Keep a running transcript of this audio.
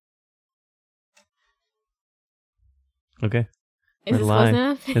Okay. Is We're this live. close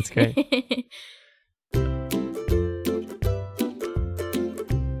enough? That's great.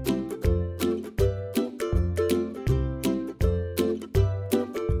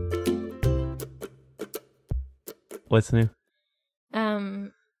 What's new?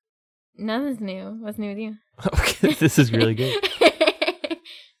 Nothing's new. What's new with you? Okay, this is really good.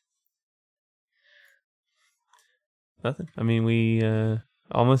 Nothing. I mean, we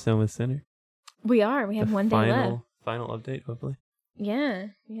almost done with Center. We are. We have The one day left. Final update, hopefully. Yeah,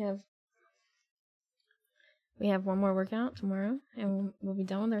 we have one more workout tomorrow, and we'll be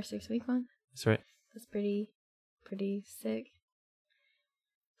done with our 6-week one. That's right. That's pretty sick.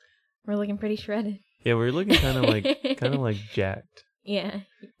 We're looking pretty shredded. Yeah, we're looking kind of like jacked. Yeah,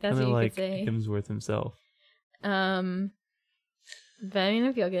 that's Kind what of you like could say. Hemsworth himself. But I mean,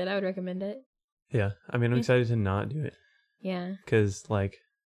 I feel good. I would recommend it. Yeah, I mean, I'm excited to not do it Yeah. because I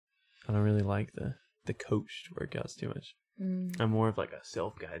don't really like the coached workouts too much. I'm more of like a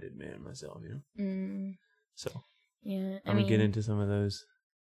self-guided man myself, you know. So yeah, I'm gonna get into some of those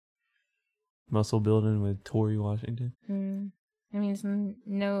muscle building with Tori Washington. I mean, it's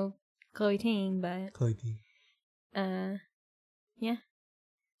no Chloe Ting, but yeah,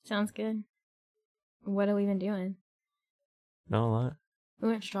 sounds good. What have we been doing? Not a lot. We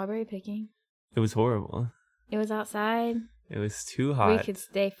went strawberry picking. It was horrible. It was outside. It was too hot. We could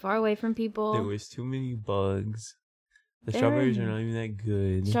stay far away from people. There was too many bugs. The There strawberries are- are not even that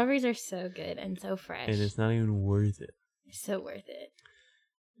good. Strawberries are so good and so fresh. And it's not even worth it. It's so worth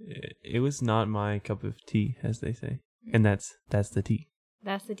it. It was not my cup of tea, as they say. And that's the tea.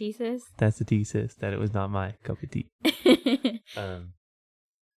 That's the thesis. That's the tea, sis. That it was not my cup of tea.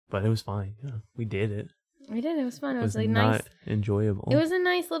 But it was fine. Yeah, we did it. We did. It was fun. It It was like not nice. enjoyable. It was a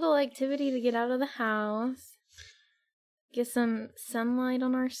nice little activity to get out of the house, get some sunlight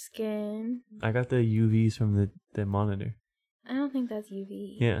on our skin. I got the UVs from the monitor. I don't think that's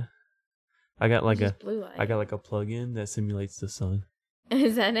UV. Yeah. I got like It's just blue light. a plug-in that simulates the sun.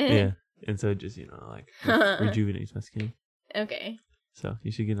 Is that it? Yeah. And so it just, rejuvenates my skin. Okay. So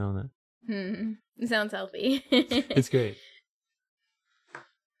you should get on that. It sounds healthy. It's great.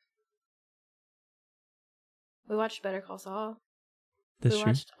 We watched Better Call Saul. That's we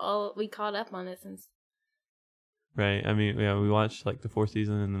true. watched we caught up on it since. Right. I mean, yeah, we watched like the 4th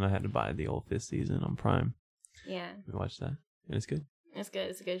season and then I had to buy the old 5th season on Prime. Yeah. We watched that. And it's good. It's good.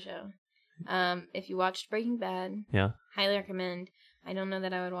 It's a good show. If you watched Breaking Bad, Yeah. highly recommend. I don't know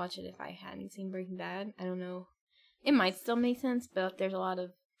that I would watch it if I hadn't seen Breaking Bad. I don't know. It might still make sense, but there's a lot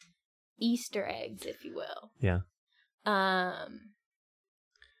of Easter eggs, if you will. Yeah.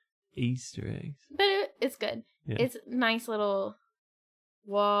 Easter eggs. But it's good. Yeah. It's nice little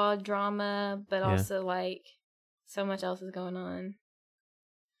wall drama, but Yeah. also like so much else is going on.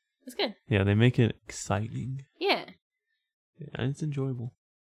 It's good. Yeah, they make it exciting. Yeah, Yeah, and it's enjoyable.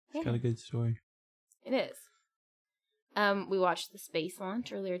 It's got a good story. it is. We watched the space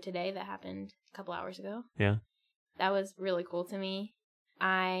launch earlier today that happened a couple hours ago. Yeah. That was really cool to me.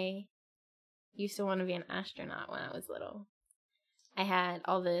 I used to want to be an astronaut when I was little. I had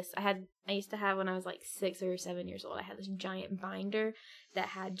all this. I used to have when I was like 6 or 7 years old. I had this giant binder that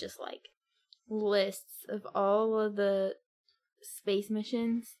had just like lists of all of the space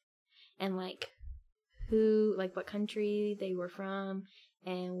missions and like what country they were from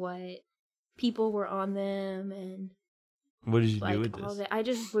and what people were on them and What did you like do with all this? that. I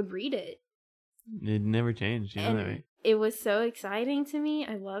just would read it. It never changed. You know And that, right? it was so exciting to me.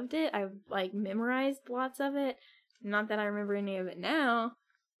 I loved it. I like memorized lots of it. Not that I remember any of it now.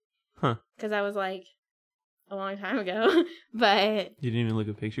 Huh. Because I was like a long time ago. But You didn't even look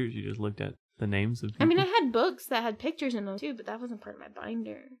at pictures. You just looked at the names of people. I mean, I had books that had pictures in them too, but that wasn't part of my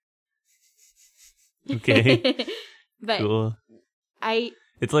binder. Okay. But cool. it's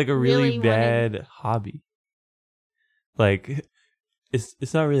It's like a really really bad hobby. Like,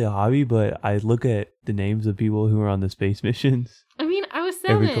 it's not really a hobby, but I look at the names of people who are on the space missions. I mean, I was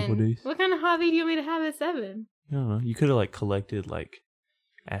 7. Every couple days. What kind of hobby do you want me to have at 7? I don't know. You could have like collected like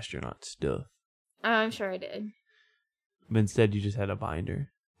astronaut stuff, I'm sure I did. but instead you just had a binder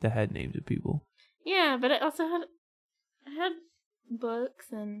that had names of people. Yeah, but I also had books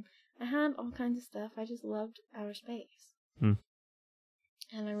and I had all kinds of stuff. I just loved outer space.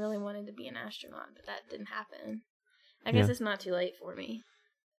 And I really wanted to be an astronaut, but that didn't happen. I guess Yeah. it's not too late for me.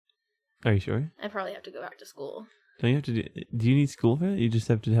 Are you sure? I probably have to go back to school. Don't you have to do you need school for that? You just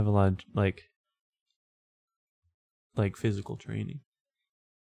have to have a lot of like physical training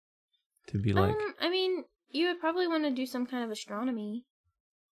to be like. I mean, you would probably want to do some kind of astronomy.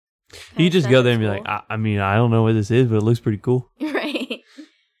 You just go there and be like, like, I mean, I don't know what this is, but it looks pretty cool. right.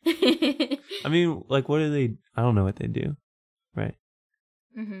 I mean, like, what do they? I don't know what they do, right?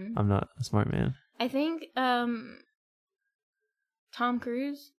 Mm-hmm. I'm not a smart man. I think Tom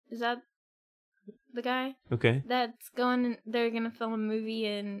Cruise, is that the guy? Okay. That's going. They're gonna film a movie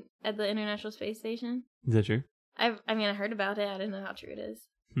at the International Space Station. Is that true? I heard about it. I didn't know how true it is.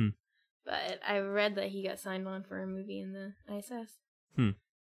 But I read that he got signed on for a movie in the ISS.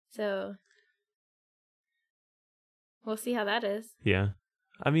 So we'll see how that is. Yeah.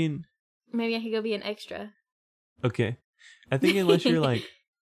 I mean, maybe I could go be an extra. Okay. I think unless you're like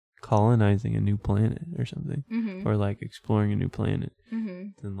colonizing a new planet or something, or like exploring a new planet,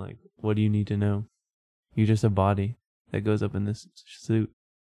 then like, what do you need to know? You're just a body that goes up in this suit.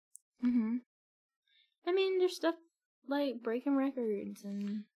 I mean, there's stuff like breaking records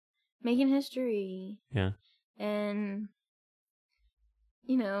and making history. Yeah. And,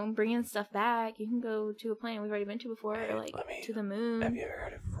 you know, bringing stuff back. You can go to a planet we've already been to before, or like to the moon. Have you ever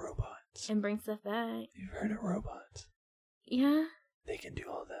heard of robots? And bring stuff back. You've heard of robots? Yeah. They can do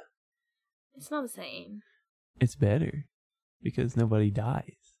all that. It's not the same. It's better because nobody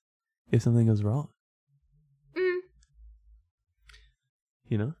dies if something goes wrong.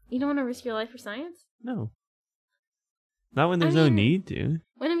 You know? You don't want to risk your life for science? No. Not when there's no need to.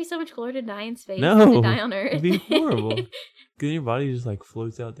 Wouldn't it be so much cooler to die in space than to die on Earth? It'd be horrible. Because then your body just like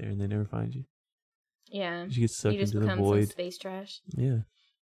floats out there and they never find you. Yeah. You get sucked into the void. Some space trash. Yeah.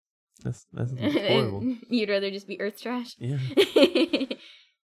 That's horrible. You'd rather just be Earth trash? Yeah.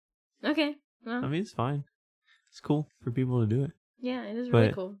 Okay. Well. I mean, it's fine. It's cool for people to do it. Yeah, it is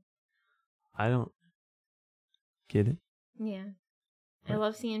really cool. I don't get it. Yeah. I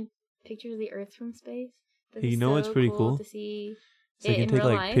love seeing pictures of the Earth from space. You know what's pretty cool? To see so you can take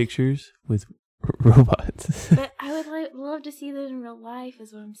like life. Pictures with robots. But I would love to see that in real life,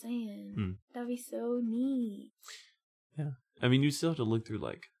 is what I'm saying. That'd be so neat. Yeah. I mean, you still have to look through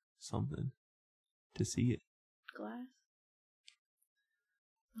like something to see it. Glass?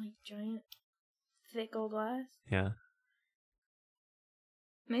 Like giant, thick old glass? Yeah.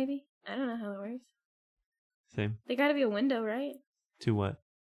 Maybe. I don't know how it works. Same. There gotta be a window, right? To what?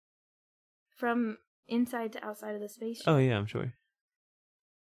 From inside to outside of the spaceship. Oh, yeah, I'm sure.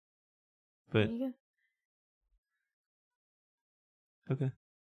 But. There you go. Okay.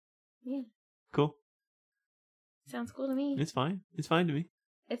 Yeah. Cool. Sounds cool to me. It's fine. It's fine to me.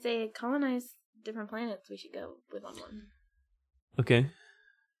 If they colonize different planets, we should go live on one. Okay. Do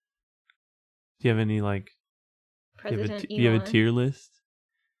you have any like? President do you have a tier list?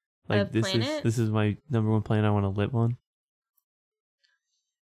 Like this is my number one planet I want to live on.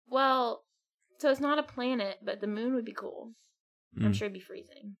 Well, so it's not a planet, but the moon would be cool. I'm sure it'd be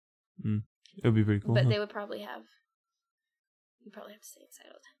freezing. It would be pretty cool. But they would probably have. You probably have to stay inside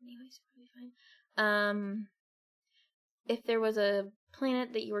all the time anyway, so probably fine. If there was a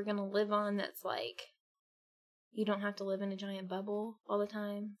planet that you were gonna live on, that's like, you don't have to live in a giant bubble all the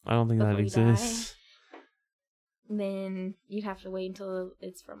time. I don't think that exists. Then you'd have to wait until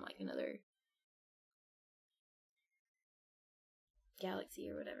it's from like another galaxy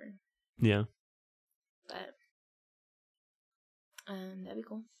or whatever. Yeah. But that'd be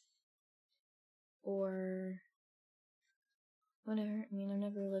cool. Or whatever. I mean, I've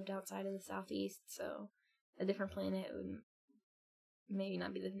never lived outside of the southeast, so a different planet would maybe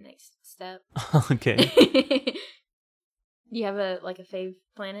not be the next step. Okay. You have a fave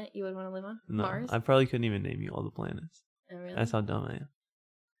planet you would want to live on? No, Mars? I probably couldn't even name you all the planets. Oh, really? That's how dumb I am.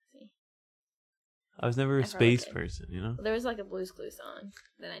 See. I was never a space person, you know? Well, there was like a Blue's Clues song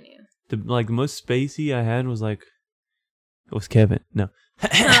that I knew. The most spacey I had was like, it was Kevin. No.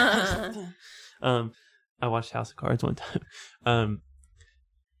 I watched House of Cards one time.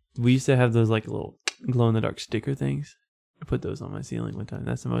 We used to have those like little glow in the dark sticker things. I put those on my ceiling one time.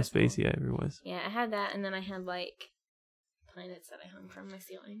 That's the most spacey I ever was. Yeah, I had that, and then I had like planets that I hung from my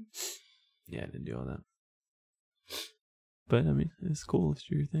ceiling. Yeah, I didn't do all that. But I mean, it's cool. It's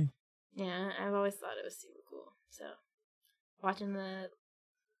your thing. Yeah, I've always thought it was super cool. So watching the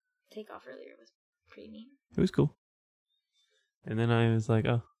takeoff earlier was pretty neat. It was cool. And then I was like,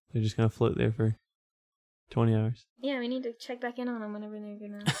 oh, they're just gonna float there for 20 hours. Yeah, we need to check back in on them whenever they're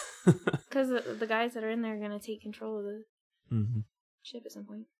gonna, because the guys that are in there are gonna take control of the ship at some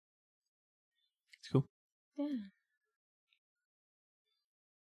point. It's cool. Yeah.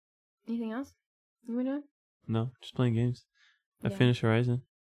 Anything else you were doing? No, just playing games. I finished Horizon.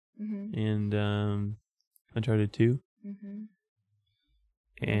 And Uncharted 2.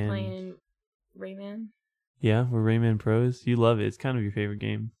 And playing Rayman. Yeah, we're Rayman pros. You love it. It's kind of your favorite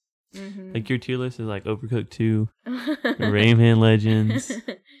game. Like your tier list is like Overcooked 2, Rayman Legends.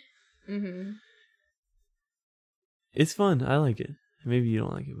 It's fun. I like it. Maybe you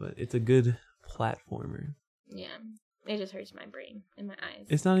don't like it, but it's a good platformer. Yeah. It just hurts my brain and my eyes.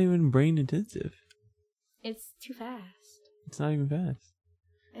 It's not even brain intensive. It's too fast. It's not even fast.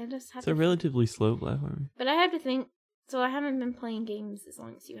 I just have It's a relatively slow platformer. But I have to think. So I haven't been playing games as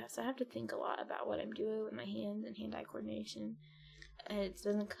long as you have, so I have to think a lot about what I'm doing with my hands and hand-eye coordination. It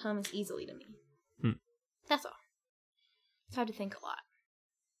doesn't come as easily to me. That's all. So I have to think a lot.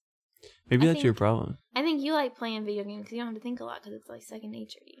 Maybe that's your problem. I think you like playing video games because you don't have to think a lot because it's like second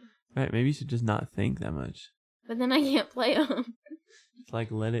nature to you. Right, maybe you should just not think that much. But then I can't play them. It's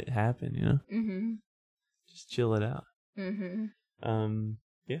like, let it happen, you know? Mm-hmm. Just chill it out. Mm-hmm.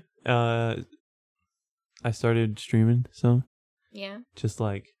 Yeah. I started streaming some. Yeah. Just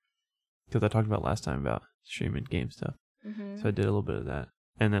like, because I talked about last time about streaming game stuff. Mm-hmm. So I did a little bit of that.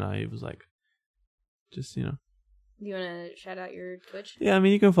 And then I was like, just, you know. Do you want to shout out your Twitch? Yeah, I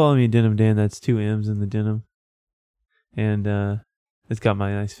mean, you can follow me, Denim Dan. That's 2 M's in the denim. And it's got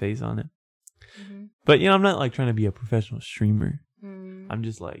my nice face on it. Mm-hmm. But, you know, I'm not like trying to be a professional streamer. I'm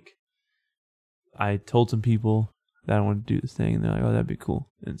just like, I told some people that I wanted to do this thing. And they're like, oh, that'd be cool.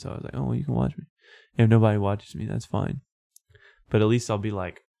 And so I was like, oh, well, you can watch me. And if nobody watches me, that's fine. But at least I'll be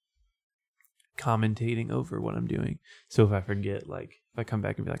like commentating over what I'm doing. So if I forget, like, if I come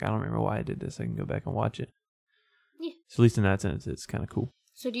back and be like, I don't remember why I did this, I can go back and watch it. Yeah. So at least in that sense, it's kind of cool.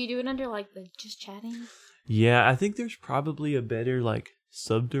 So do you do it under like the just chatting? Yeah, I think there's probably a better like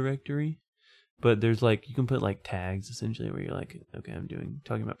subdirectory, but there's like, you can put like tags essentially where you're like, okay, I'm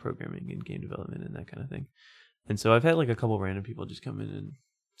talking about programming and game development and that kind of thing. And so I've had like a couple random people just come in and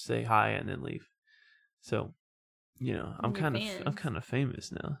say hi and then leave. So, you know, I'm kind of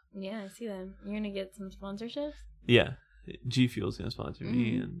famous now. Yeah, I see that. You're gonna get some sponsorships? Yeah, G Fuel's gonna sponsor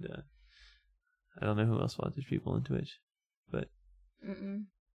me, and I don't know who else sponsors people on Twitch, but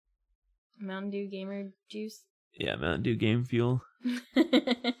Mountain Dew Gamer Juice. Yeah, Mountain Dew Game Fuel.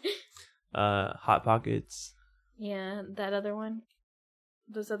 Hot Pockets. Yeah, that other one.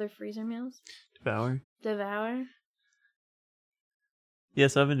 Those other freezer meals. Devour.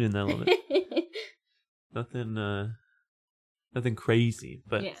 Yes, I've been doing that a little bit. Nothing crazy,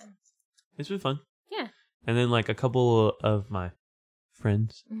 but it's been fun. Yeah. And then like a couple of my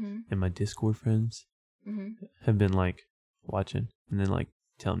friends and my Discord friends have been like watching and then like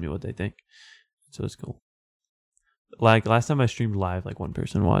telling me what they think. So it's cool. Like last time I streamed live, like one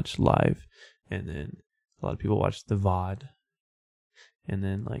person watched live and then a lot of people watched the VOD and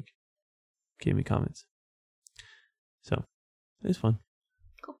then like gave me comments. So it's fun.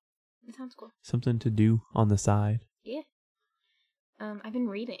 Cool. It sounds cool. Something to do on the side. Yeah. I've been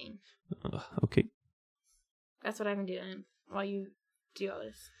reading. Okay. That's what I've been doing while you do all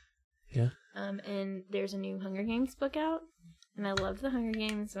this. Yeah. And there's a new Hunger Games book out. And I loved the Hunger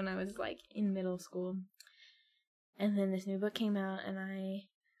Games when I was like in middle school. And then this new book came out and I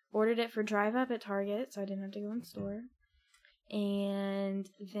ordered it for Drive Up at Target so I didn't have to go in store. And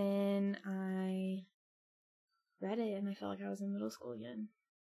then I read it and I felt like I was in middle school again.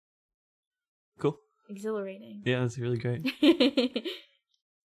 Cool. Exhilarating. Yeah, that's really great.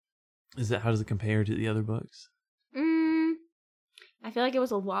 How does it compare to the other books? I feel like it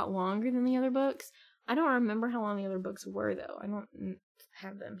was a lot longer than the other books. I don't remember how long the other books were though. I don't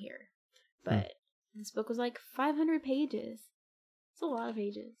have them here. But this book was like 500 pages. It's a lot of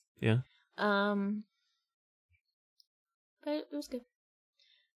pages. Yeah. But it was good.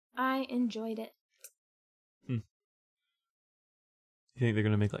 I enjoyed it. You think they're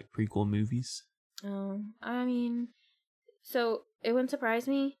gonna make like prequel movies? I mean, so it wouldn't surprise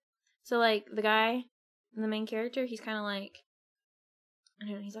me. So like the guy, the main character, he's kind of like, I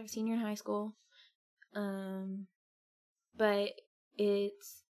don't know, he's like a senior in high school. But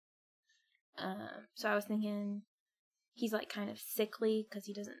it's, so I was thinking he's like kind of sickly because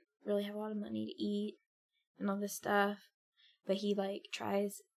he doesn't really have a lot of money to eat and all this stuff. But he like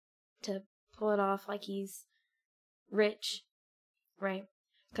tries to pull it off like he's rich, right?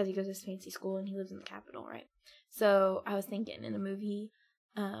 Because he goes to this fancy school and he lives in the capital, right? So I was thinking in the movie,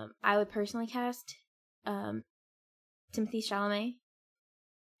 I would personally cast Timothée Chalamet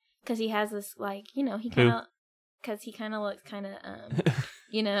because he has this like, you know, he kind of looks kind of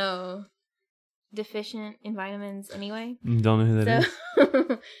you know, deficient in vitamins anyway. Don't know who that is.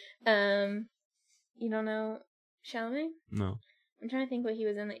 You don't know Chalamet? No. I'm trying to think what he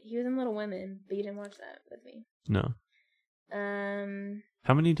was in. He was in Little Women, but you didn't watch that with me. No.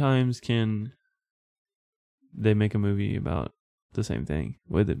 How many times can they make a movie about the same thing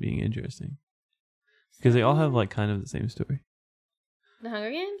with it being interesting? Because they all have like kind of the same story. The Hunger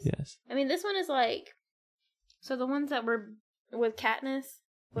Games? Yes. I mean, this one is like, so the ones that were with Katniss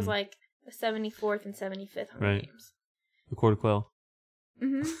was like the 74th and 75th Hunger Games. The Court of Quell.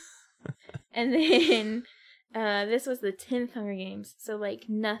 And then this was the 10th Hunger Games. So, like,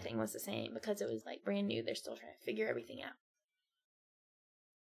 nothing was the same because it was, like, brand new. They're still trying to figure everything out.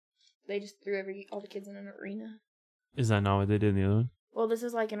 They just threw all the kids in an arena. Is that not what they did in the other one? Well, this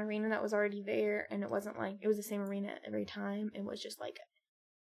is, like, an arena that was already there. And it wasn't, like, it was the same arena every time. It was just, like,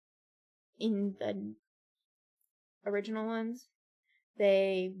 in the original ones,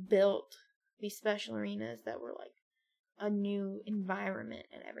 they built these special arenas that were, like, a new environment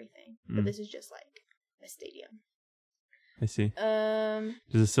and everything. But this is just, like, a stadium. I see.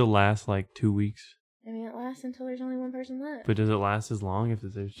 Does it still last like 2 weeks? I mean, it lasts until there's only one person left. But does it last as long if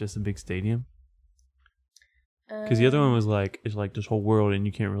there's just a big stadium? Because the other one was like, it's like this whole world and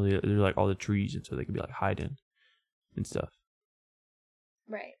you can't really, there's like all the trees and so they could be like hiding and stuff.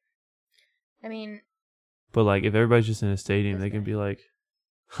 Right. I mean. But like if everybody's just in a stadium, they can be like,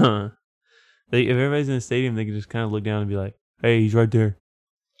 huh. If everybody's in a stadium, they can just kind of look down and be like, hey, he's right there.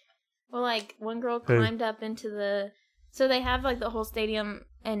 Well, like, one girl climbed up into the... So they have, like, the whole stadium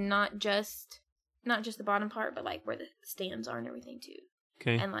and not just the bottom part, but, like, where the stands are and everything, too.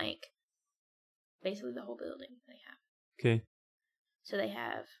 Okay. And, like, basically the whole building they have. Okay. So they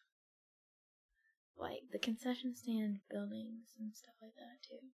have, like, the concession stand buildings and stuff like that,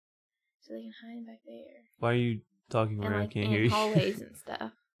 too. So they can hide back there. Why are you talking where I can't hear you? And hallways and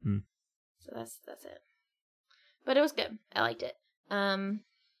stuff. So that's it. But it was good. I liked it.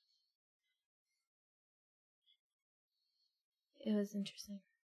 It was interesting.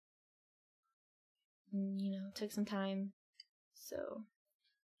 You know, it took some time. So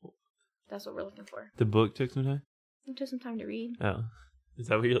that's what we're looking for. The book took some time? It took some time to read. Oh. Is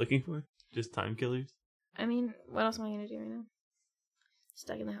that what you're looking for? Just time killers? I mean, what else am I going to do right now?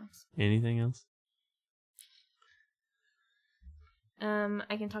 Stuck in the house. Anything else?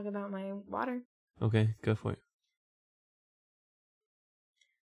 I can talk about my water. Okay, go for it.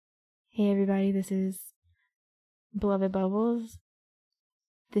 Hey everybody, this is Beloved Bubbles.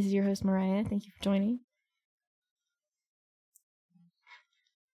 This is your host Mariah. Thank you for joining.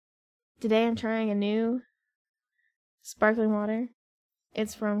 Today I'm trying a new sparkling water.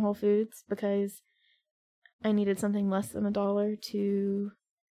 It's from Whole Foods because I needed something less than $1 to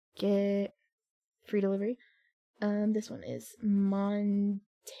get free delivery. This one is Montan,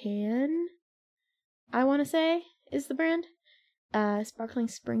 I want to say, is the brand. Sparkling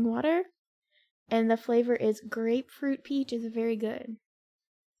spring water. And the flavor is grapefruit peach. Is very good.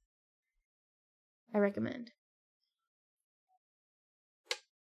 I recommend.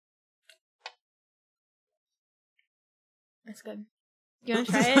 That's good. You want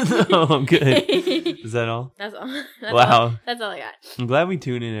to try it? No, I'm good. Is that all? That's all. Wow. That's all I got. I'm glad we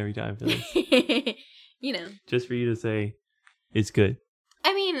tune in every time for this. You know. Just for you to say it's good.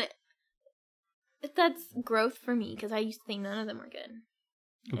 I mean, that's growth for me because I used to think none of them were good.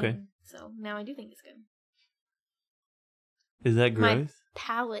 Okay. And so now I do think it's good. Is that growth? My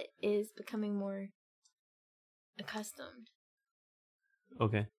palate is becoming more accustomed.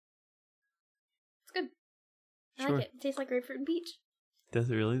 Okay. It's good. I Sure. like it. It tastes like grapefruit and peach. Does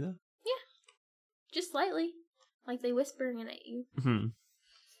it really though? Yeah. Just slightly. Like they whispering it at you. Hmm.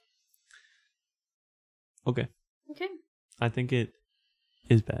 Okay. Okay. I think it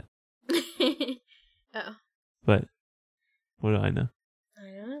is bad. Oh. But what do I know?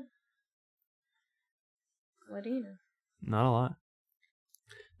 I don't know. What do you know? Not a lot.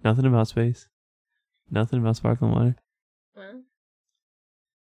 Nothing about space. Nothing about sparkling water. Well,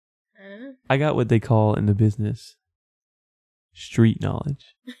 I don't know. I got what they call in the business street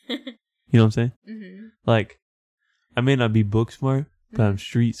knowledge. You know what I'm saying? Mm-hmm. Like, I may not be book smart, but I'm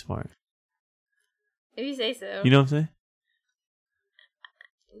street smart. If you say so. You know what I'm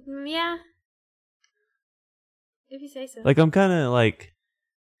saying? Yeah. If you say so. Like, I'm kind of like,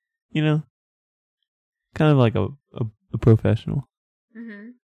 you know, kind of like a professional.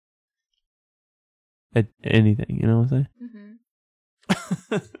 Mm-hmm. At anything, you know what I'm saying?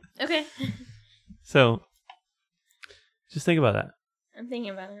 Mm-hmm. Okay. So, just think about that. I'm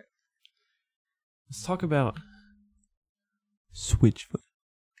thinking about it. Let's talk about Switchfoot.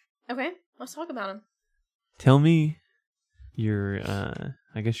 Okay, let's talk about him. Tell me your,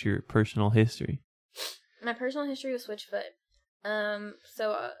 I guess your personal history. My personal history with Switchfoot.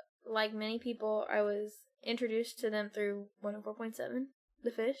 Like many people, I was introduced to them through 104.7,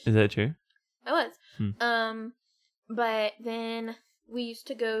 The Fish. Is that true? I was. But then we used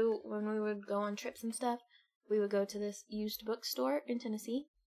to go, when we would go on trips and stuff, we would go to this used bookstore in Tennessee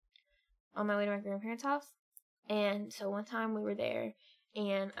on my way to my grandparents' house. And so one time we were there,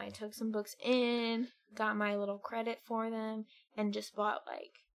 and I took some books in, got my little credit for them, and just bought,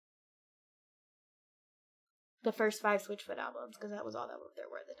 like, the first 5 Switchfoot albums, because that was all that there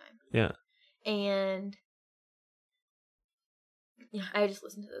were at the time. Yeah. And yeah, I just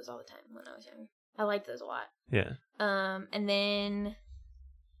listened to those all the time when I was younger. I liked those a lot. Yeah. And then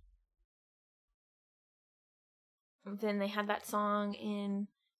they had that song in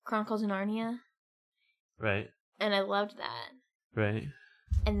Chronicles of Narnia. Right. And I loved that. Right.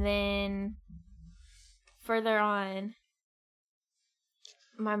 And then further on,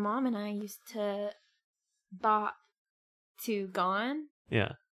 my mom and I used to bop to Gone.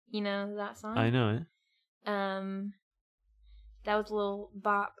 Yeah. You know that song? I know it. That was a little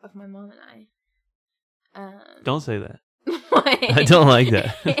bop of my mom and I. Don't say that. What? I don't like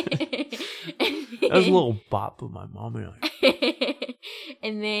that. That was a little bop of my mom and I.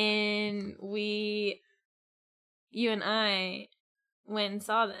 And then you and I went and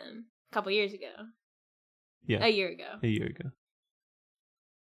saw them a couple years ago. Yeah. A year ago.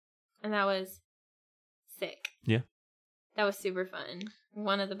 And that was sick. Yeah. That was super fun.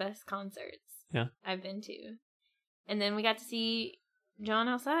 One of the best concerts I've been to. And then we got to see John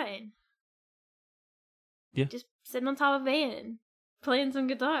outside. Yeah. Just sitting on top of a van, playing some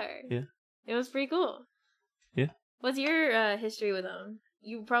guitar. Yeah. It was pretty cool. Yeah. What's your history with him?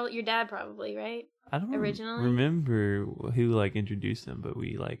 Your dad probably, right? I don't originally remember who like introduced them, but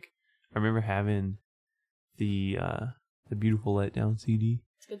I remember having the Beautiful Letdown CD.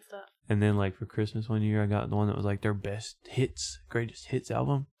 It's good stuff. And then like for Christmas one year, I got the one that was like their greatest hits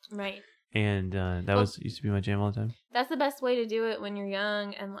album. Right. And that used to be my jam all the time. That's the best way to do it when you're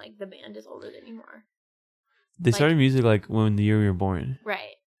young and like the band is older than you are. They started music like when the year we were born.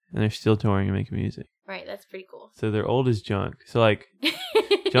 Right. And they're still touring and making music. Right, that's pretty cool. So they're old as junk. So like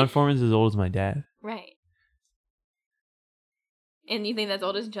John Foreman's as old as my dad. Right. And you think that's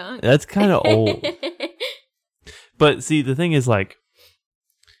old as junk? That's kind of old. But see, the thing is like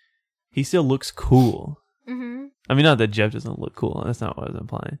he still looks cool. Mm-hmm. I mean, not that Jeff doesn't look cool. That's not what I was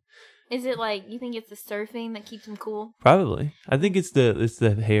implying. Is it like you think it's the surfing that keeps him cool? Probably. I think it's the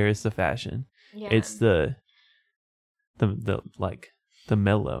hair, it's the fashion. Yeah. It's the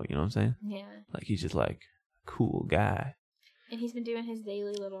mellow, you know what I'm saying? Yeah. Like he's just like a cool guy. And he's been doing his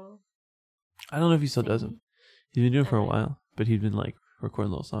daily little I don't know if he still does them. He's been doing it for a while, but he's been like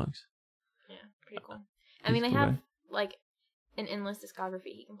recording little songs. Yeah, pretty cool. I mean, they have like an endless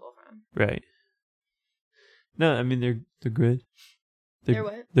discography he can pull from. Right. No, I mean they're good. They're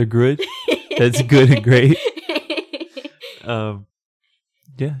what? They're good. That's good and great. Yeah,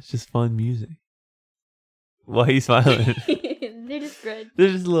 it's just fun music. Why are you smiling? They're just good. They're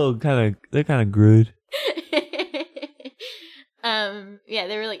just a little they're kind of good. Yeah,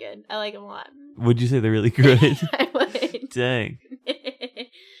 they're really good. I like them a lot. Would you say they're really good? I would. Dang.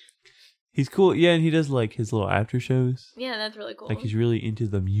 He's cool. Yeah, and he does like his little after shows. Yeah, that's really cool. Like he's really into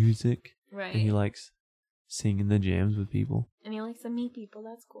the music. Right. And he likes singing the jams with people. And he likes to meet people.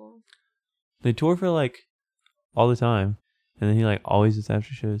 That's cool. They tour for like all the time. And then he like always does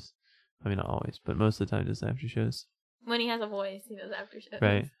after shows. I mean, not always, but most of the time does after shows. When he has a voice, he does after shows.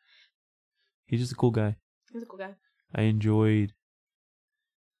 Right. He's just a cool guy. He's a cool guy. I enjoyed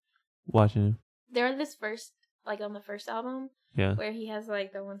watching him. They're this first, like on the first album, yeah, where he has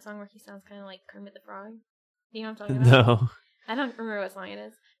like the one song where he sounds kind of like Kermit the Frog. Do you know what I'm talking about? No. I don't remember what song it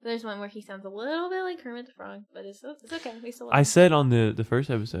is. But there's one where he sounds a little bit like Kermit the Frog, but it's okay. We still love him. said on the first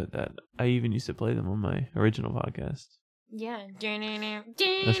episode that I even used to play them on my original podcast. Yeah.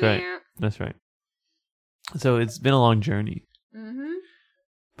 That's right. So it's been a long journey. Mm-hmm.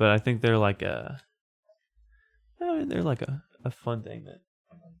 But I think they're like a fun thing that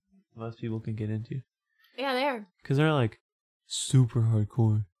most people can get into. Yeah, they are. Because they're like super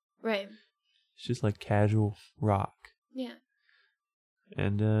hardcore. Right. It's just like casual rock. Yeah.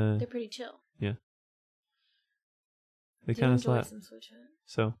 And they're pretty chill. Yeah. They kind of slap.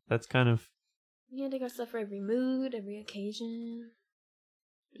 So that's kind of. Yeah, they got stuff for every mood, every occasion.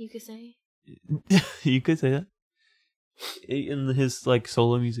 You could say. You could say that. And his like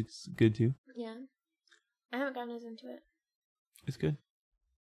solo music's good too. Yeah. I haven't gotten as into it. It's good.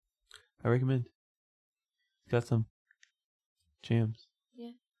 I recommend. Got some jams.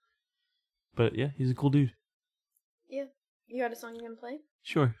 Yeah. But yeah, he's a cool dude. Yeah. You got a song you're gonna play?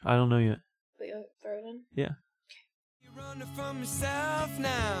 Sure. I don't know yet. But you'll throw it in? Yeah. You're running from yourself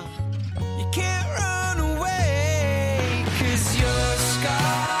now. You can't run away, 'cause your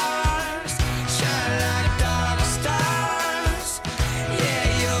scars shine like dark stars. Yeah,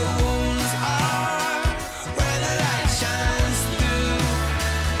 your wounds are where the light shines through.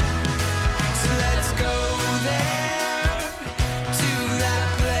 So let's go there, to that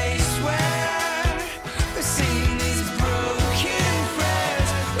place where we sing these broken prayers,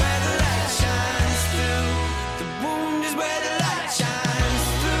 where the light shines through. The wound is where the light shines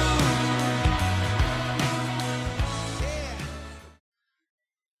through.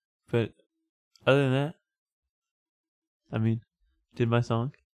 But other than that, I mean, did my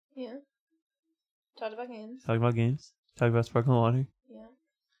song. Yeah. Talked about games. Talked about games. Talked about sparkling water. Yeah.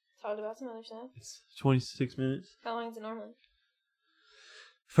 Talked about some other stuff. It's 26 minutes. How long is it normally?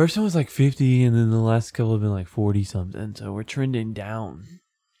 First one was like 50, and then the last couple have been like 40 something. So we're trending down.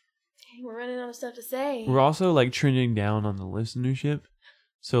 Hey, we're running out of stuff to say. We're also like trending down on the listenership.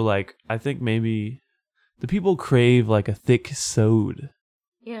 So like, I think maybe the people crave like a thick sode.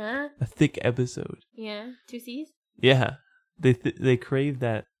 Yeah. A thick episode. Yeah. 2 C's? Yeah. They crave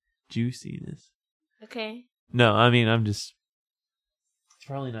that juiciness. Okay. No, I mean, it's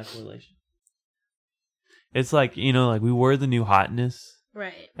probably not correlation. It's like, like we were the new hotness.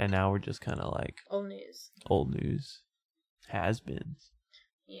 Right. And now we're just kind of like old news. Old news. Has-beens.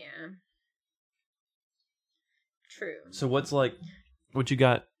 Yeah. True. So what you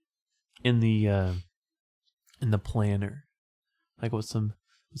got in the planner? Like what's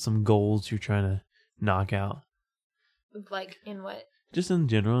some goals you're trying to knock out? Like in what? Just in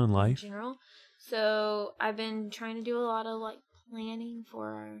general in life. In general. So I've been trying to do a lot of like planning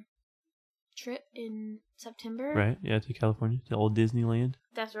for our trip in September. Right. Yeah, to California, to old Disneyland.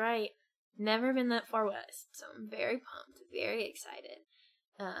 That's right. Never been that far west, so I'm very pumped, very excited.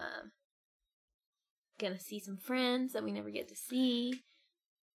 Gonna see some friends that we never get to see.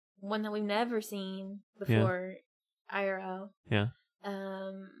 One that we've never seen before, IRL. Yeah.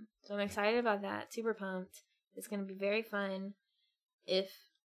 So I'm excited about that. Super pumped. It's gonna be very fun. If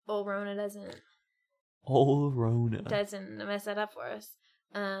old Rona doesn't mess that up for us.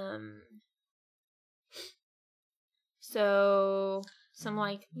 So some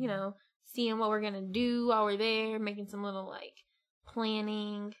like, seeing what we're gonna do while we're there, making some little like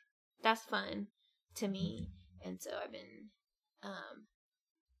planning. That's fun to me. And so I've been,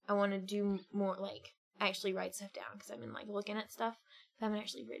 I want to do more like actually write stuff down because I've been like looking at stuff. But I haven't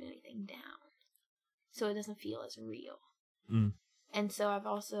actually written anything down. So it doesn't feel as real. Mm. And so I've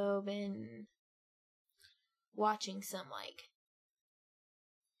also been watching some like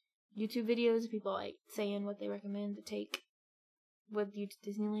YouTube videos of people like saying what they recommend to take with you to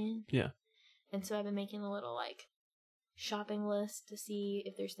Disneyland. Yeah. And so I've been making a little like shopping list to see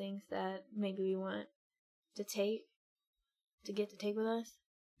if there's things that maybe we want to take with us.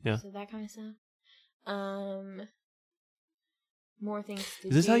 Yeah. So that kind of stuff. More things to do.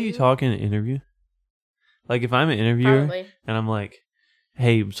 Is this how you talk in an interview? Like if I'm an interviewer Probably. And I'm like,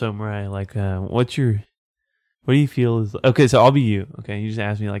 hey, so Mariah, like, what do you feel is, okay, so I'll be you, okay? You just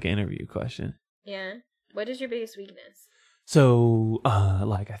ask me like an interview question. Yeah. What is your biggest weakness? So,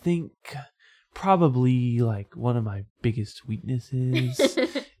 like, I think probably like one of my biggest weaknesses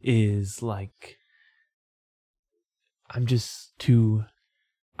is like, I'm just too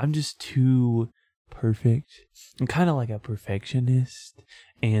perfect. I'm kind of like a perfectionist.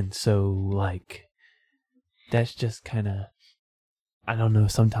 And so like, that's just kind of, I don't know,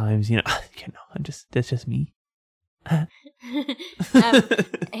 sometimes, that's just me. Hey,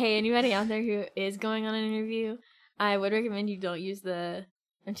 anybody out there who is going on an interview, I would recommend you don't use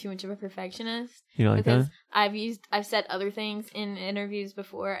I'm too much of a perfectionist. You know, like because that? I've said other things in interviews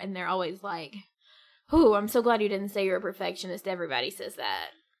before, and they're always like, "Oh, I'm so glad you didn't say you're a perfectionist." Everybody says that.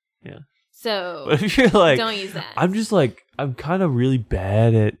 Yeah. So but if you're like, don't use that. I'm just like, I'm kind of really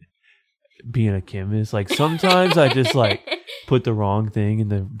bad at being a chemist. Like sometimes I just like put the wrong thing in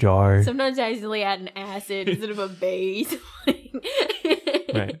the jar. Sometimes I accidentally add an acid instead of a base.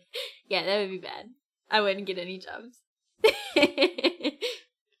 Right. Yeah, that would be bad. I wouldn't get any jobs.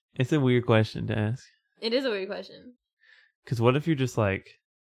 It's a weird question to ask. It is a weird question. Because what if you're just like,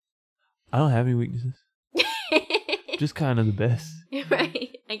 I don't have any weaknesses. Just kind of the best.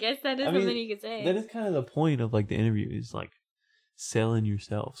 Right. I guess that is something you could say. That is kind of the point of like the interview is like selling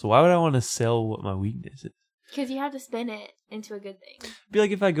yourself. So why would I want to sell what my weakness is? Because you have to spin it into a good thing. Be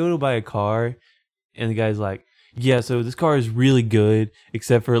like if I go to buy a car and the guy's like, yeah, so this car is really good,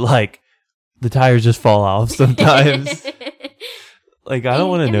 except for like the tires just fall off sometimes. Like I don't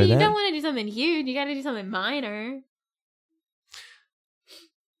want to know that. You don't want to do something huge. You got to do something minor.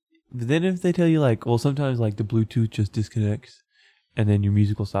 But then if they tell you like, well, sometimes like the Bluetooth just disconnects and then your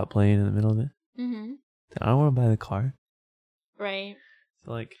music will stop playing in the middle of it. Mm-hmm. Then I don't want to buy the car. Right.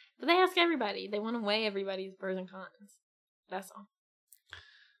 So like. But they ask everybody. They want to weigh everybody's pros and cons. That's all.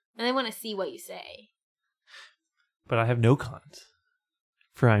 And they want to see what you say. But I have no cons.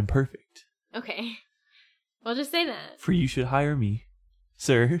 For I'm perfect. Okay. Well, just say that. For you should hire me,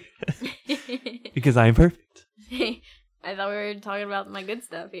 sir. Because I am perfect. I thought we were talking about my good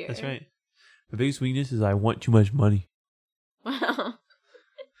stuff here. That's right. My biggest weakness is I want too much money. Wow.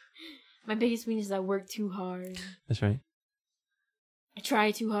 My biggest weakness is I work too hard. That's right. I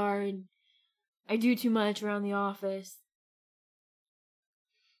try too hard. I do too much around the office.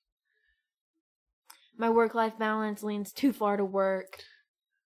 My work-life balance leans too far to work.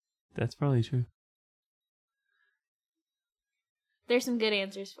 That's probably true. There's some good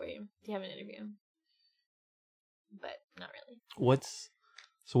answers for you if you have an interview. But not really. What's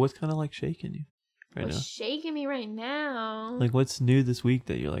kind of like shaking you right now? What's shaking me right now? Like, what's new this week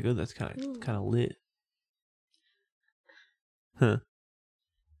that you're like, oh, that's kind of lit? Huh.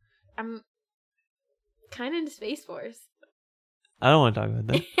 I'm kind of into Space Force. I don't want to talk about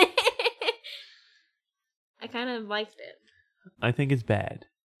that. I kind of liked it. I think it's bad.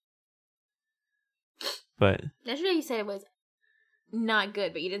 But Yesterday you said it was not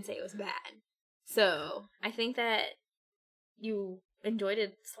good, but you didn't say it was bad. So I think that you enjoyed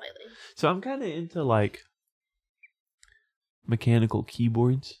it slightly. So I'm kind of into like mechanical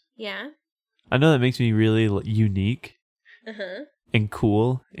keyboards. Yeah. I know that makes me really unique Uh-huh. and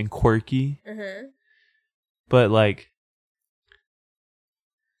cool and quirky. Uh-huh. But like,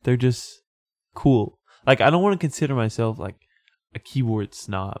 they're just cool. Like, I don't want to consider myself like a keyboard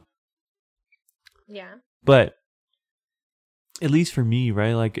snob. Yeah. But at least for me,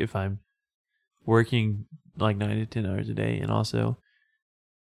 right? Like, if I'm working like 9 to 10 hours a day and also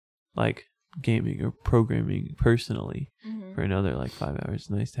like gaming or programming personally for another like 5 hours, it's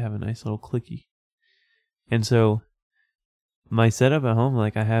nice to have a nice little clicky. And so my setup at home,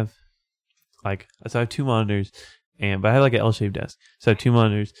 like I have like, so I have 2 monitors, but I have like an L-shaped desk. So I have 2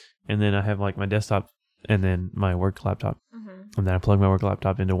 monitors, and then I have like my desktop and then my work laptop. And then I plug my work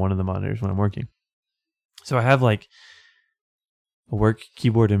laptop into one of the monitors when I'm working. So I have like a work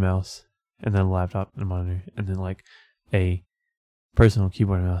keyboard and mouse, and then a laptop and monitor, and then like a personal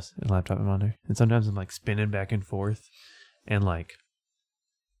keyboard and mouse and laptop and monitor. And sometimes I'm like spinning back and forth and like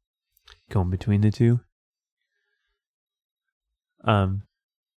going between the two.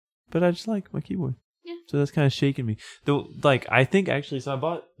 But I just like my keyboard. Yeah. So that's kind of shaking me. Though, like, I think actually, so I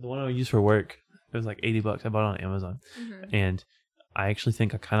bought the one I use for work. It was like $80. I bought it on Amazon. And I actually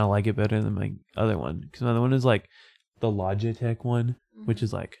think I kind of like it better than my other one. Because my other one is like the Logitech one, which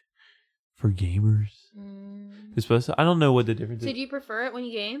is like for gamers. It's supposed to, I don't know what the difference is. So do you prefer it when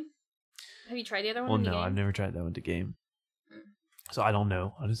you game? Have you tried the other one? Well, when you no, game? I've never tried that one to game. So I don't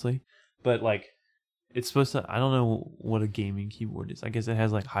know, honestly. But like, it's supposed to, I don't know what a gaming keyboard is. I guess it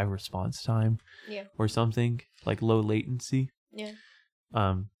has like high response time. Yeah. Or something, like low latency. Yeah.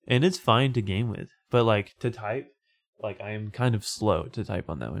 And it's fine to game with. But like to type, like I am kind of slow to type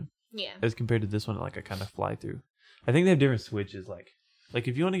on that one. Yeah. As compared to this one, like I kind of fly through. I think they have different switches. Like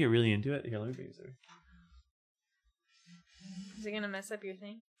if you want to get really into it, here, let me bring this over. Is it gonna mess up your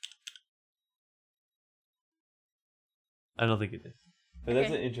thing? I don't think it is. But Okay.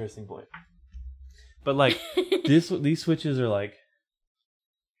 that's an interesting point. But like these switches are like,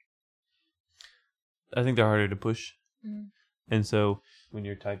 I think they're harder to push. And so when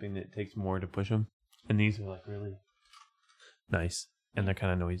you're typing, it takes more to push them. And these are like really nice. And they're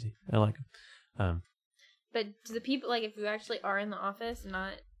kind of noisy. I like them. But do the people, like, if you actually are in the office,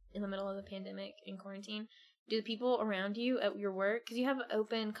 not in the middle of the pandemic in quarantine, do the people around you at your work, because you have an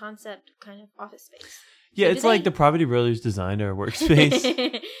open concept kind of office space. Yeah, So it's like the Property Brothers designed our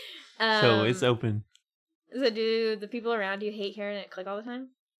workspace. So it's open. So do the people around you hate hearing it click all the time?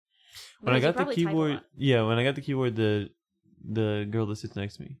 When I Because you got the probably type a keyboard, lot. when I got the keyboard, the girl that sits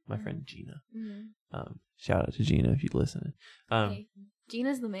next to me, my friend Gina. Shout out to Gina if you listen. Okay.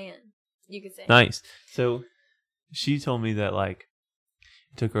 Gina's the man, you could say. Nice. So she told me that like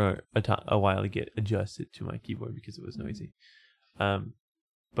it took her a while to get adjusted to my keyboard because it was noisy.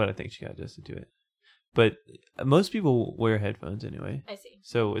 But I think she got adjusted to it. But most people wear headphones anyway. I see.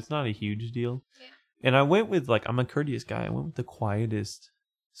 So it's not a huge deal. Yeah. And I went with like, I'm a courteous guy. I went with the quietest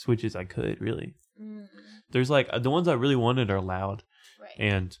switches I could, really. There's like, the ones I really wanted are loud. Right.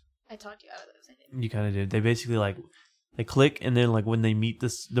 And I talked you out of those, I think. you kind of did. They basically like, they click and then like when they meet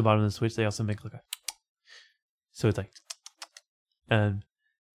the bottom of the switch, they also make like a, so it's like, and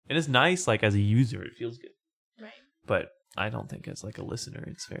it's nice like as a user, it feels good. Right. But I don't think as like a listener,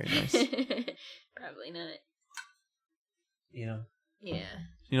 it's very nice. Probably not. You know? Yeah.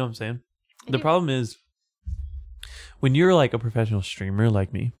 You know what I'm saying? I The do. problem is when you're like a professional streamer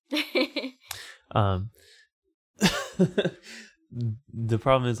like me, the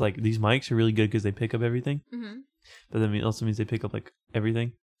problem is like these mics are really good because they pick up everything, but then it also means they pick up like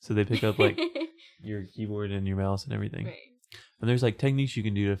everything. So they pick up like your keyboard and your mouse and everything. Right. And there's like techniques you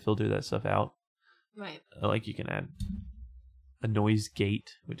can do to filter that stuff out. Right. Like you can add a noise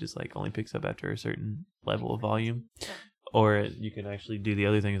gate, which is like only picks up after a certain level of volume. Yeah. Or you can actually do the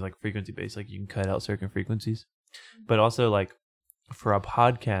other thing is like frequency based, like you can cut out certain frequencies. But also like for a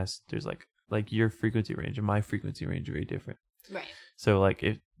podcast, there's like your frequency range and my frequency range are very different. Right. So like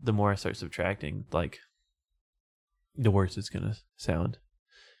if the more I start subtracting, like the worse it's gonna sound.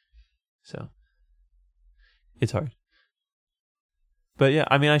 So it's hard. But yeah,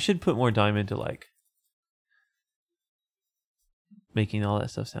 I mean, I should put more time into like making all that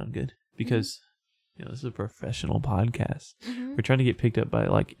stuff sound good because you know this is a professional podcast. Mm-hmm. We're trying to get picked up by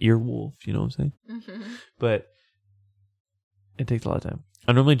like Earwolf, you know what I'm saying? Mm-hmm. But it takes a lot of time.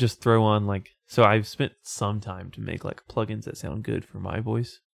 I normally just throw on like, so I've spent some time to make like plugins that sound good for my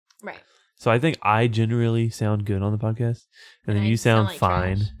voice. Right. So I think I generally sound good on the podcast, and then you sound like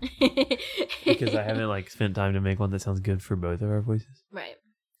fine because I haven't like spent time to make one that sounds good for both of our voices. Right.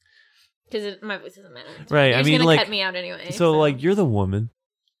 Because my voice doesn't matter. Right. You're I mean, gonna like, cut me out anyway. So like, you're the woman,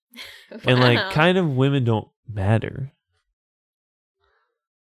 and like, kind of women don't matter,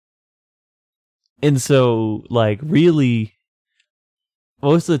 and so like, really,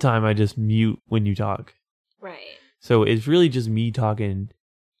 most of the time I just mute when you talk. Right. So it's really just me talking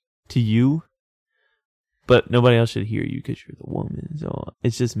to you, but nobody else should hear you because you're the woman. So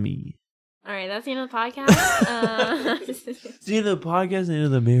it's just me. All right, that's the end of the podcast. It's the end of the podcast, the end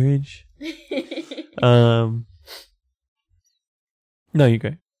of the marriage. No, you're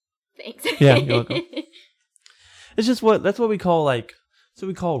great. Thanks. Yeah, you're welcome. It's just that's what we call like, so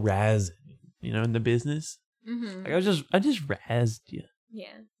we call razz, you know, in the business. Mm-hmm. Like I just razzed you.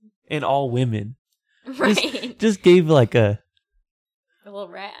 Yeah. And all women. Right. Just gave like a little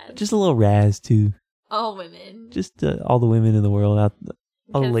razz. Just a little razz to all women. Just all the women in the world out there.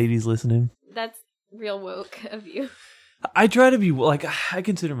 All the ladies listening. That's real woke of you. I try to be like, I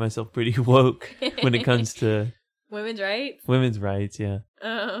consider myself pretty woke when it comes to women's rights. Women's rights, yeah.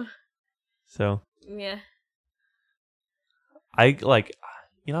 Oh. So. Yeah. I like,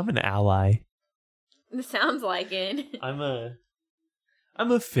 you know, I'm an ally. It sounds like it. I'm a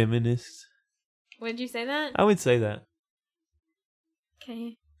feminist. Would you say that? I would say that.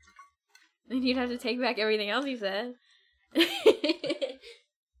 Okay. Then you'd have to take back everything else you said.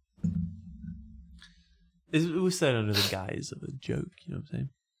 It was said under the guise of a joke, you know what I'm saying?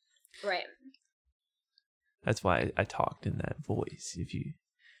 Right. That's why I talked in that voice, if you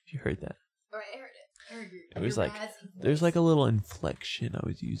heard that. Right, I heard it. I heard it. It was like, there's like a little inflection I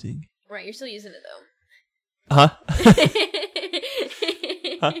was using. Right, you're still using it though. Huh?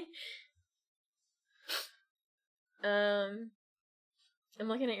 Huh? I'm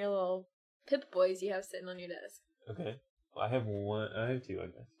looking at your little Pip Boys you have sitting on your desk. Okay. Well, I have two, I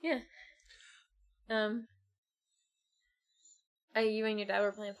guess. Yeah. You and your dad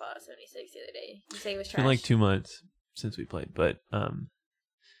were playing Fallout 76 the other day. You say it was trash. It's been like 2 months since we played, but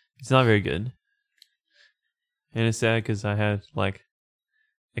it's not very good. And it's sad because I had like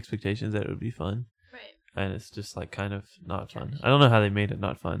expectations that it would be fun. Right. And it's just like kind of not fun. I don't know how they made it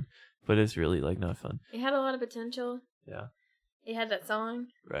not fun, but it's really like not fun. It had a lot of potential. Yeah. It had that song.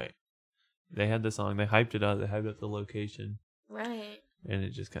 Right. They had the song. They hyped it up. They hyped up the location. Right. And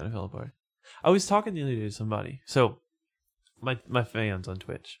it just kind of fell apart. I was talking the other day to somebody. So, my fans on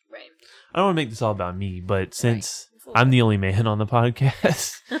Twitch. Right. I don't want to make this all about me, but since I'm the only man on the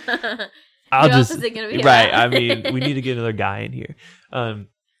podcast, I'll Who just else is it gonna be right. about? I mean, we need to get another guy in here.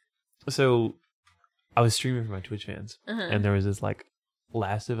 So I was streaming for my Twitch fans, and there was this like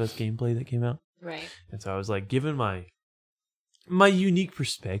Last of Us gameplay that came out. Right. And so I was like giving my unique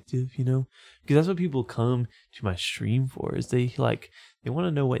perspective, you know, because that's what people come to my stream for. Is they want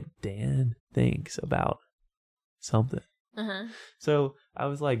to know what Dan thinks about something. So I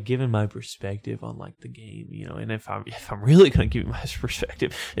was like giving my perspective on like the game, you know, and if I'm really gonna give you my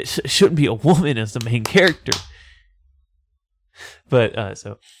perspective, it shouldn't be a woman as the main character. But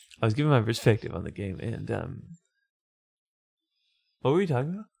so I was giving my perspective on the game, and what were we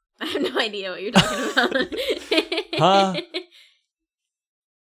talking about? I have no idea what you're talking about. Huh?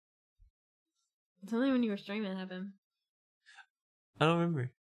 Something when you were streaming happened. I don't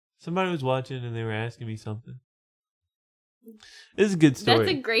remember. Somebody was watching and they were asking me something. This is a good story. That's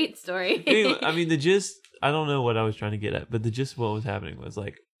a great story. Anyway, I mean, the gist, I don't know what I was trying to get at, but the gist of what was happening was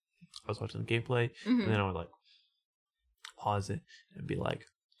like, I was watching the gameplay, and then I would like pause it and be like,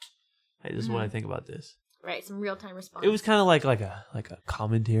 hey, this is what I think about this. Right, some real-time response. It was kind of like a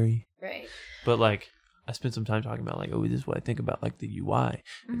commentary. Right. But like, I spent some time talking about like, oh, this is what I think about like the UI.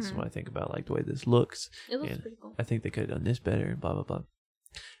 And this is what I think about like the way this looks. It looks pretty cool. I think they could have done this better and blah, blah, blah.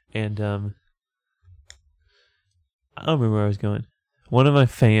 And I don't remember where I was going. One of my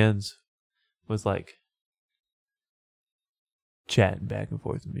fans was like chatting back and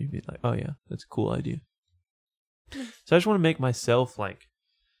forth with me, being like, oh yeah, that's a cool idea. So I just want to make myself like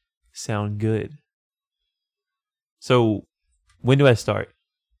sound good. So when do I start?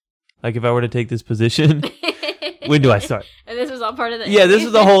 Like, if I were to take this position, when do I start? And this was all part of the Yeah, this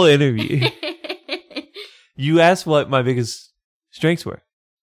is the whole interview. You asked what my biggest strengths were.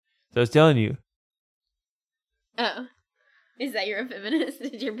 So I was telling you. Oh. Is that you're a feminist?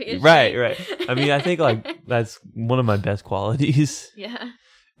 Is your biggest Right, strength? right. I mean, I think, like, that's one of my best qualities. Yeah.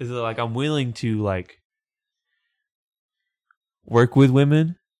 Is that, like, I'm willing to, like, work with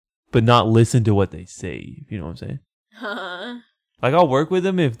women, but not listen to what they say. You know what I'm saying? Huh. Like, I'll work with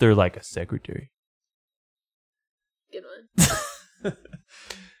them if they're, like, a secretary. Good one.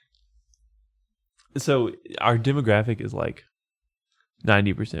 So, our demographic is, like,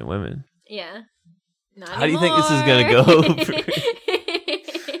 90% women. Yeah. Not How do you think this is going to go?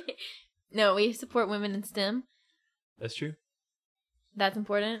 No, we support women in STEM. That's true. That's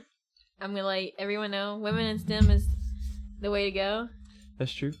important. I'm going to let everyone know women in STEM is the way to go.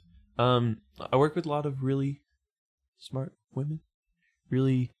 That's true. I work with a lot of really smart women.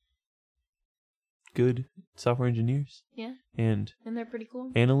 Really good software engineers. Yeah. And they're pretty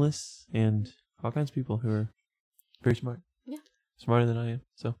cool. Analysts and all kinds of people who are very smart. Yeah. Smarter than I am.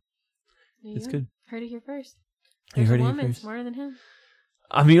 So it's good. Heard it here first. You There's heard a it here woman first. smarter than him.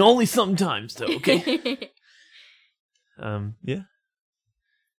 I mean, only sometimes though, okay? Yeah.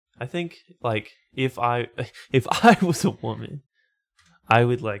 I think, like, if I was a woman, I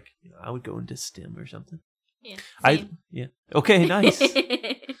would go into STEM or something. Yeah. Yeah. Okay, nice.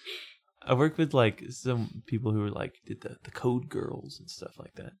 I worked with, like, some people who were, like, did the code girls and stuff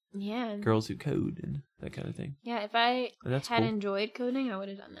like that. Yeah. Girls who code and that kind of thing. Yeah, if I That's had cool. enjoyed coding, I would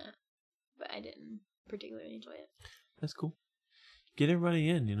have done that. But I didn't particularly enjoy it. That's cool. Get everybody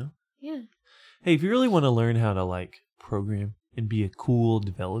in, you know? Yeah. Hey, if you really want to learn how to, like, program and be a cool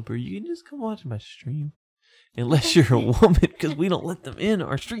developer, you can just come watch my stream. Unless you're a woman, because we don't let them in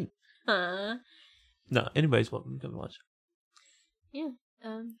our stream. Huh. No, anybody's welcome to come watch. Yeah.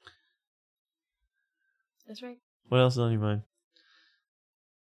 That's right. What else is on your mind?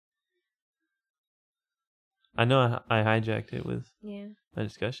 I know I hijacked it with my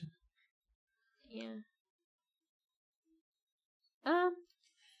discussion. Yeah. I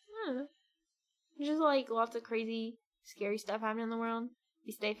don't know. There's just, like, lots of crazy, scary stuff happening in the world.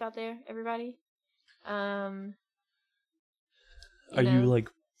 Be safe out there, everybody. Are you, like...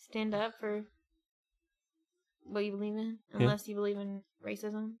 Stand up for what you believe in, unless you believe in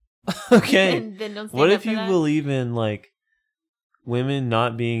racism. Okay. And then don't stand what up if for you that? believe in, like, women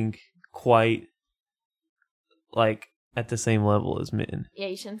not being quite, like, at the same level as men? Yeah,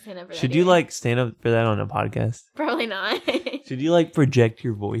 you shouldn't stand up for that. Should you, like, stand up for that on a podcast? Probably not. Should you, like, project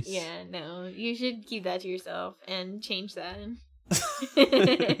your voice? Yeah, no. You should keep that to yourself and change that.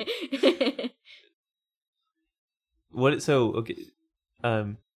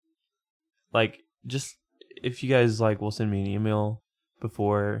 Like, just, if you guys, like, will send me an email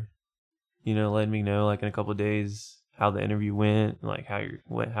before, you know, letting me know, like, in a couple of days how the interview went, like, how you're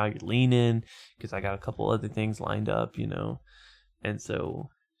leaning, because I got a couple other things lined up, you know, and so,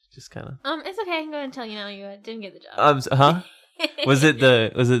 just kind of... It's okay, I can go ahead and tell you now you didn't get the job. Huh? Was it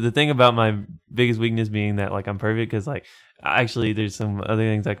the thing about my biggest weakness being that, like, I'm perfect? Because, like, actually, there's some other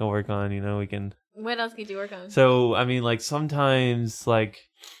things I can work on, you know, we can... What else could you work on? So, I mean, like, sometimes, like,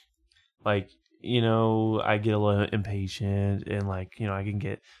 you know, I get a little impatient and, like, you know, I can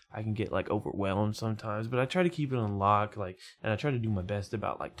get like overwhelmed sometimes, but I try to keep it on lock, like, and I try to do my best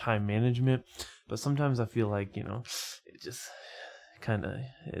about, like, time management, but sometimes I feel like, you know, it just kind of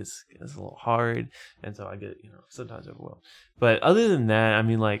is a little hard, and so I get, you know, sometimes overwhelmed. But other than that, I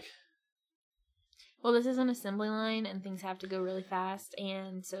mean, like, well, this is an assembly line, and things have to go really fast,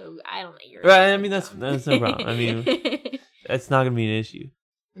 and so I don't think you're right. I mean, that's no problem. I mean, that's not gonna be an issue.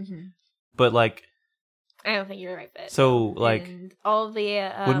 Mm-hmm. But, like, I don't think you're the right fit. So, like, and all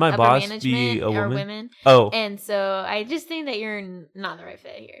the would my upper boss management be a are woman? women. Oh, and so I just think that you're not the right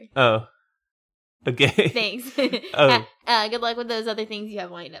fit here. Oh, okay. Thanks. Oh, good luck with those other things you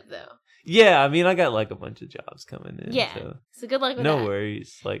have lined up, though. yeah. I mean, I got, like, a bunch of jobs coming in. Yeah. So good luck with that. No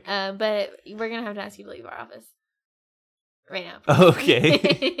worries. Like, but we're gonna have to ask you to leave our office right now.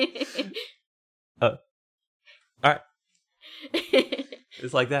 Okay. All right.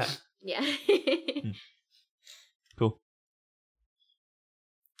 It's like that. Yeah. Cool.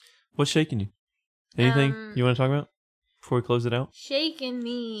 What's shaking you? Anything you want to talk about before we close it out? Shaking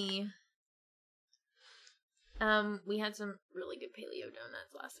me. We had some really good paleo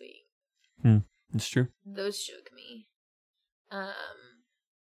donuts last week. It's true. Those shook me.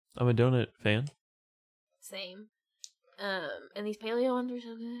 I'm a donut fan. Same. And these paleo ones were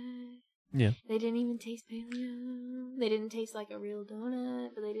so good. Yeah. They didn't even taste paleo. They didn't taste like a real donut,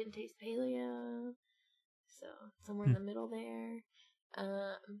 but they didn't taste paleo. So somewhere in the middle there.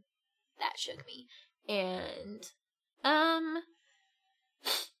 That shook me. And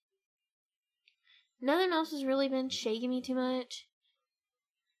nothing else has really been shaking me too much.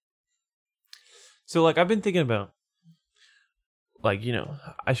 So like I've been thinking about, like, you know,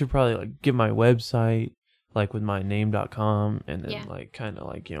 I should probably like get my website like with myname.com and then like kind of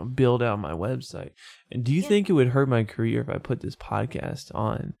like, you know, build out my website. And do you think it would hurt my career if I put this podcast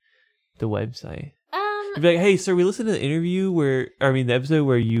on the website? You'd be like, hey, sir, we listened to the the episode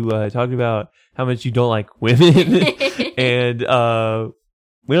where you talked about how much you don't like women, and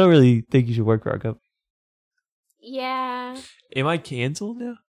we don't really think you should work for our company. Yeah. Am I canceled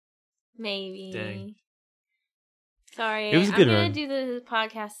now? Maybe. Dang. Sorry, it was a good I'm run. gonna do the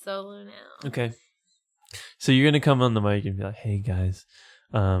podcast solo now. Okay. So you're gonna come on the mic and be like, hey guys,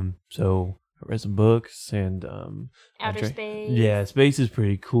 so I read some books and Outer Space. Yeah, space is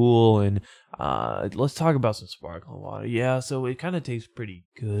pretty cool, and let's talk about some sparkling water. Yeah, so it kind of tastes pretty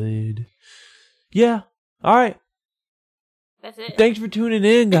good. Yeah, all right. That's it. Thanks for tuning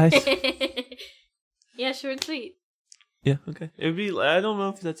in, guys. Yeah, short and sweet. Yeah, okay. It'd be. I don't know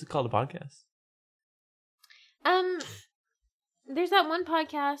if that's called a podcast. There's that one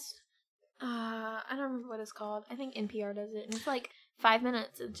podcast. I don't remember what it's called. I think NPR does it, and it's like 5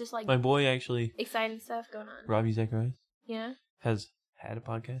 minutes. It's just like My boy actually, exciting stuff going on. Ravi Zacharias, Yeah. has had a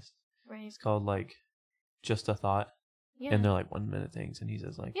podcast. Right. It's called like Just a Thought, Yeah. and they're like 1 minute things, and he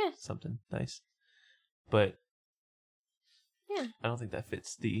says like something nice. But yeah, I don't think that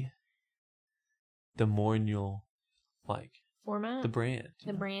fits the millennial like format. the brand.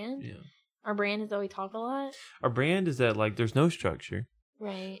 The brand. Yeah. Our brand is that we talk a lot. Our brand is that like there's no structure.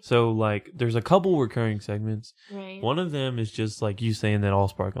 Right. So like there's a couple recurring segments. Right. One of them is just like you saying that all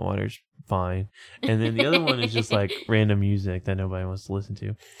sparkling water is fine. And then the other one is just like random music that nobody wants to listen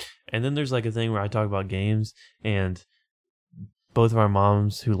to. And then there's like a thing where I talk about games, and both of our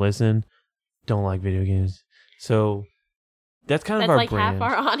moms who listen don't like video games. So that's kind of our like brand.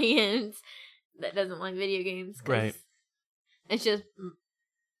 half our audience that doesn't like video games. Right. It's just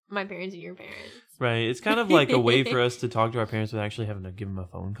my parents and your parents. Right. It's kind of like a way for us to talk to our parents without actually having to give them a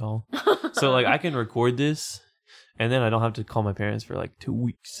phone call. So like I can record this, and then I don't have to call my parents for like 2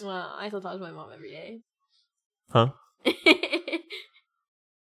 weeks. Well, I still talk to my mom every day. Huh?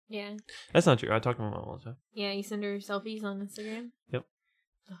 Yeah. That's not true. I talk to my mom all the time. Yeah, you send her selfies on Instagram? Yep.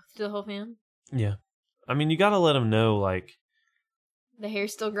 To the whole fam? Yeah. I mean, you got to let them know, like... The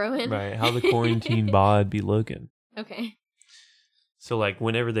hair's still growing? Right. How the quarantine bod be looking. Okay. So, like,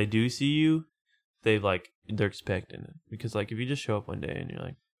 whenever they do see you, they're expecting it. Because, like, if you just show up one day and you're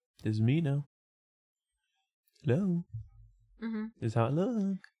like, this is me now. Hello. Mm-hmm. This is how I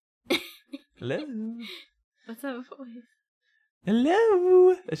look. Hello. What's that voice?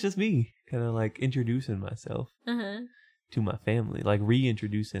 Hello. That's just me. Kind of, like, introducing myself to my family. Like,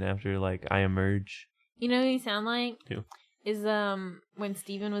 reintroducing after, like, I emerge. You know who you sound like? Who? Is, when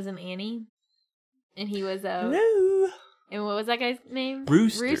Steven was in Annie. And he was, Hello. And what was that guy's name?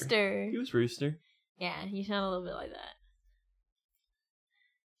 Rooster. Rooster. He was Rooster. Yeah, you sound a little bit like that.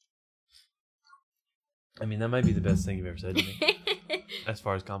 I mean, that might be the best thing you've ever said to me. As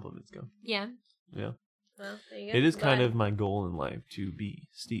far as compliments go. Yeah. Yeah. Well, there you go. It is kind of my goal in life to be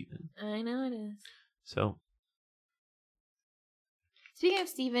Steven. I know it is. So. Speaking of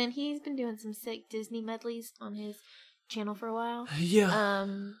Steven, he's been doing some sick Disney medleys on his channel for a while. Yeah.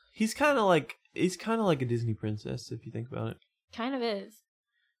 He's kind of like a Disney princess if you think about it. Kind of is.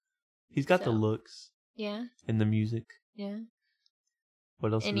 He's got the looks. Yeah. And the music. Yeah.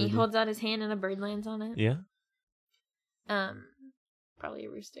 What else? And he holds out his hand and a bird lands on it. Yeah. Probably a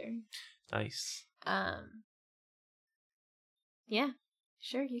rooster. Nice. Yeah.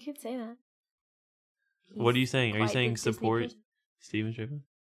 Sure, you could say that. What are you saying? Are you saying support Steven Strickland?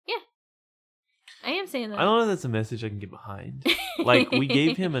 Yeah. I am saying that. I don't know if that's a message I can get behind. Like, we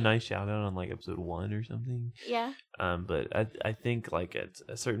gave him a nice shout out on like episode 1 or something. Yeah. But I think like at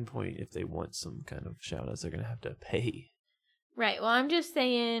a certain point, if they want some kind of shout outs, they're gonna have to pay. Right. Well, I'm just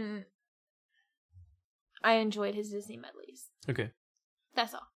saying I enjoyed his Disney medleys. Okay.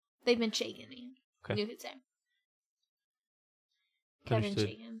 That's all. They've been shaking me. Okay. You could say. Kevin Understood.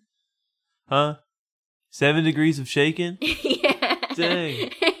 shaking. Huh? 7 degrees of shaking? Yeah.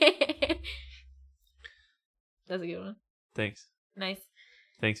 Dang. That's a good one. Thanks. Nice.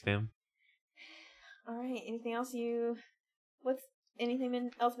 Thanks, fam. All right. Anything else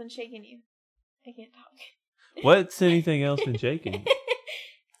else been shaking you? I can't talk. What's anything else been shaking?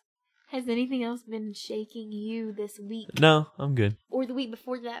 Has anything else been shaking you this week? No, I'm good. Or the week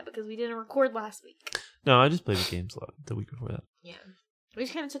before that, because we didn't record last week. No, I just played the games the week before that. Yeah. We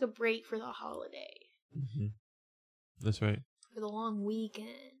just kind of took a break for the holiday. Mm-hmm. That's right. For the long weekend.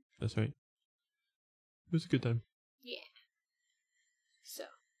 That's right. It was a good time. Yeah. So.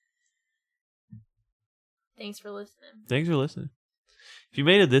 Thanks for listening. Thanks for listening. If you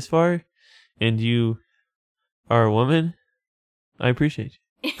made it this far and you are a woman, I appreciate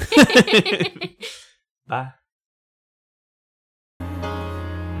you. Bye.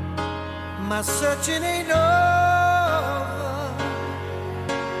 My searching ain't over.